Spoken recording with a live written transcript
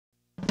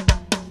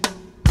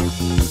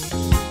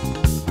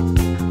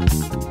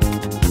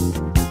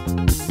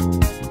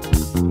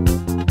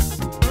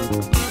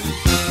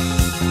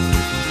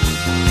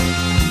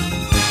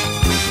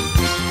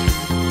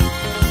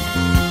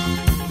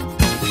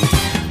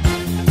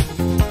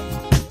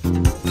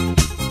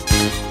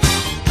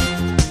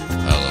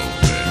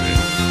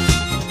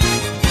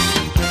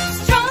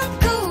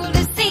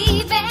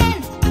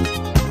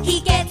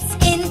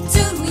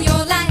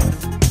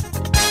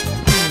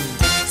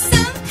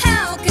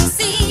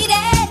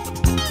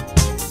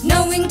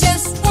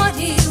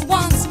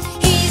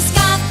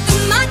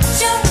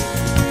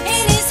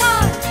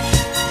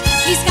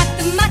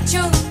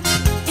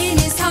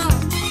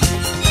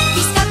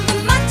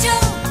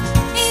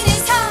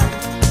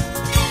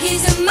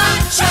He's a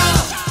macho.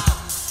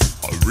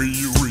 A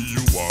real,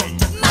 real one.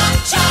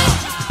 Macho.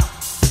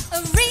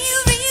 A real,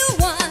 real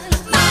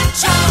one.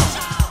 Macho.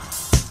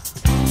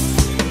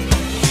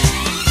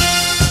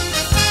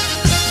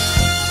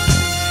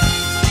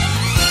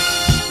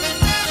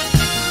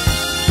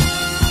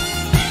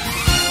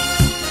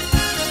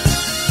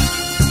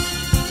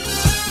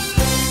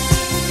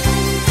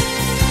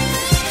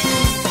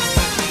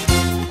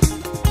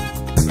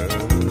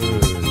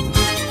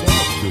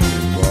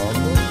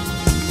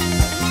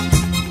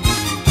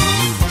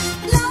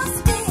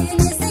 Lost in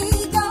his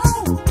ego,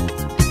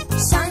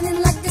 shining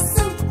like a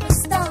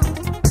superstar.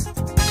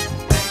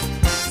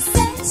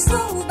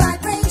 Sensual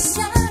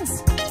vibrations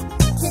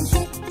can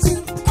hit you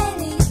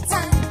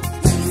anytime.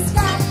 He's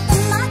got the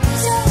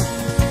macho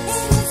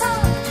in his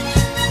heart.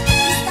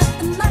 He's got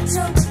the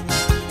macho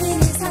in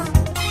his heart.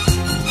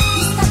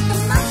 He's got the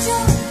macho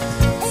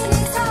in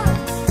his heart.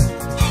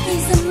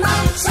 He's a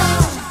macho.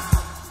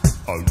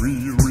 A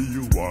real,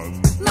 real one.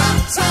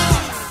 Macho.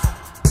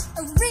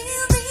 A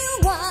real, real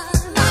one.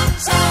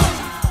 Macho.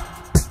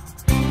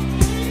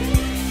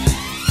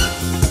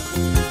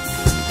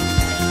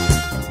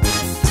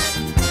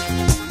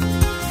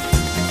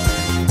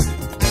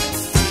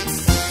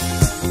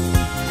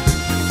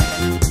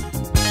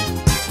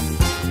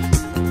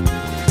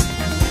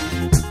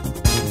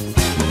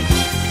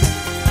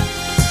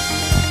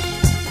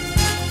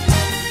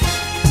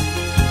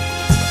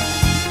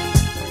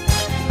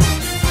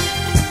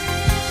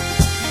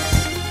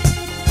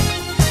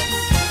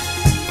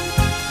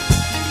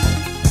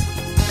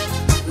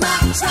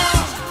 Macho.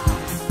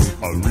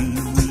 A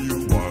real, real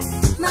one.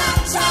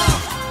 Macho.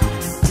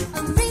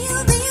 A real,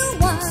 real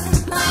one.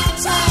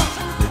 Macho.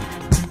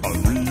 A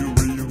real,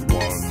 real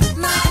one.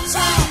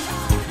 Macho.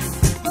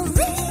 A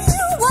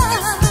real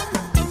one.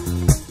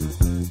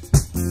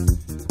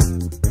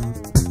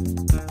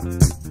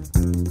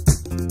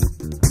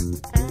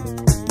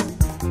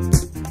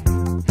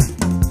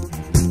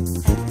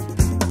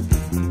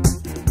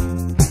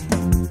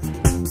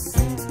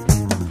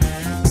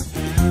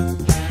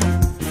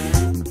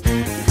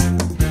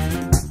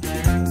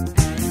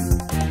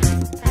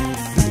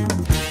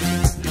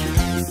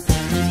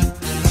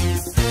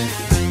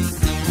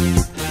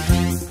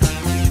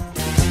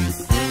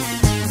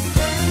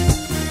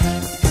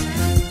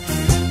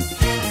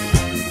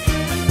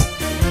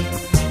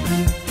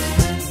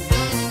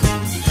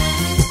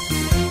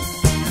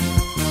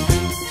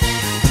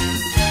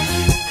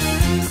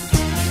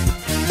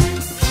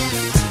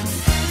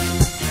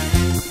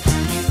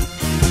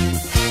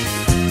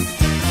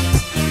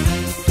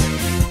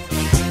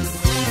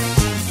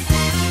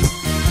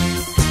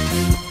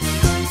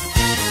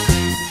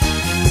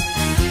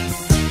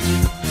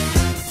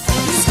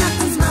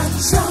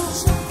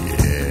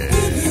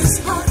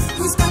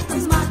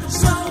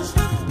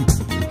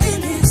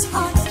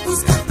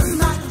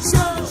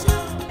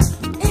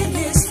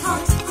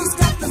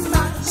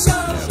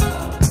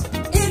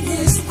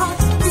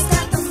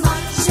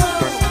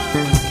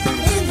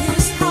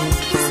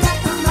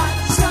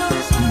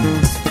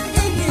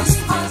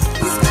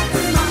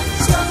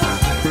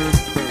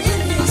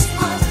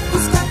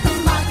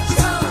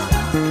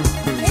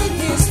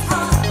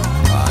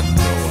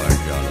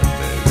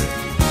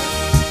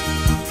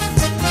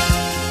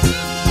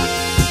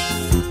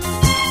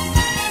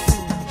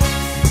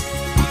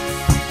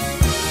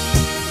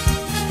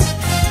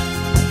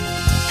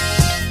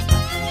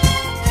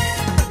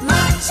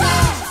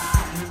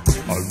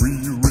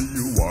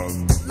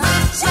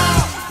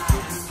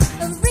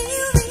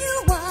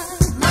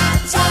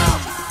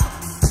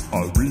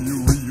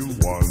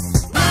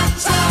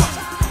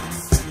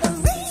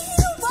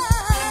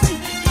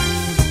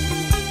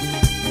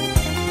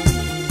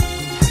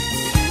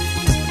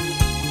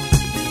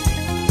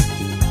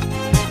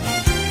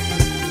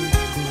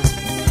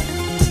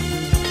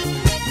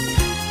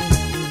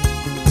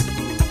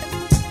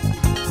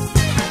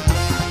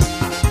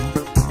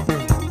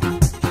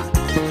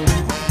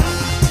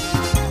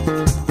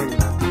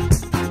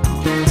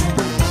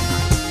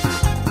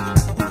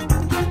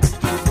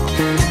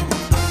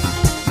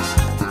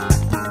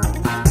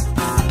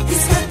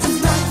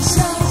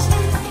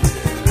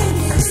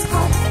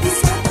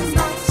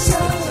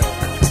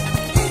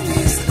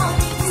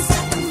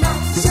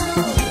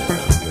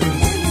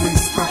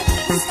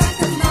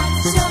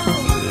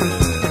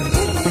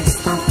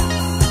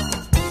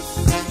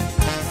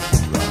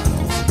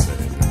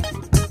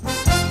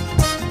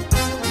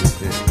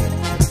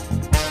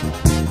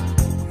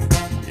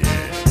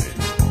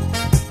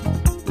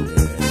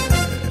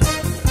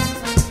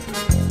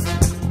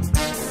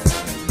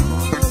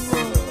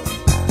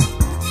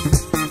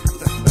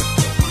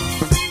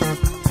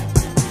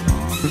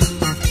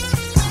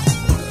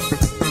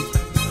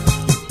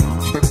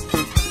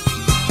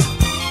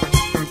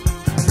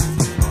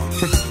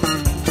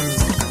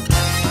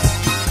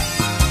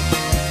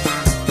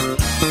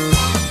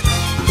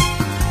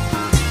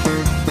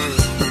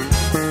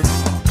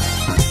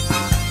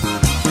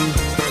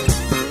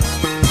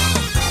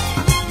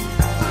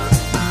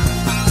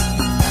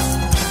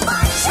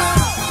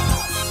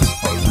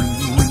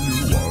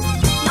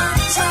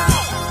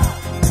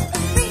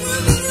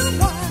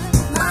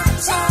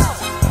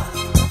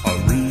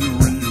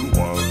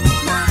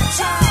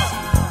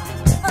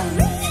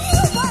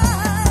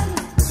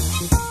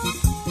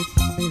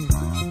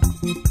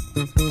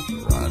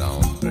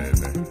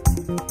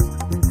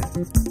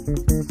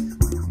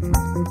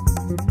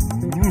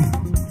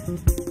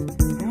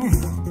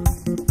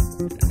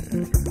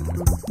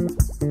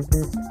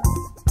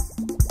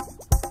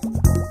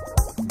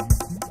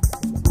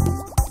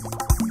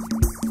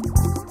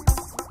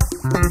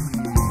 one.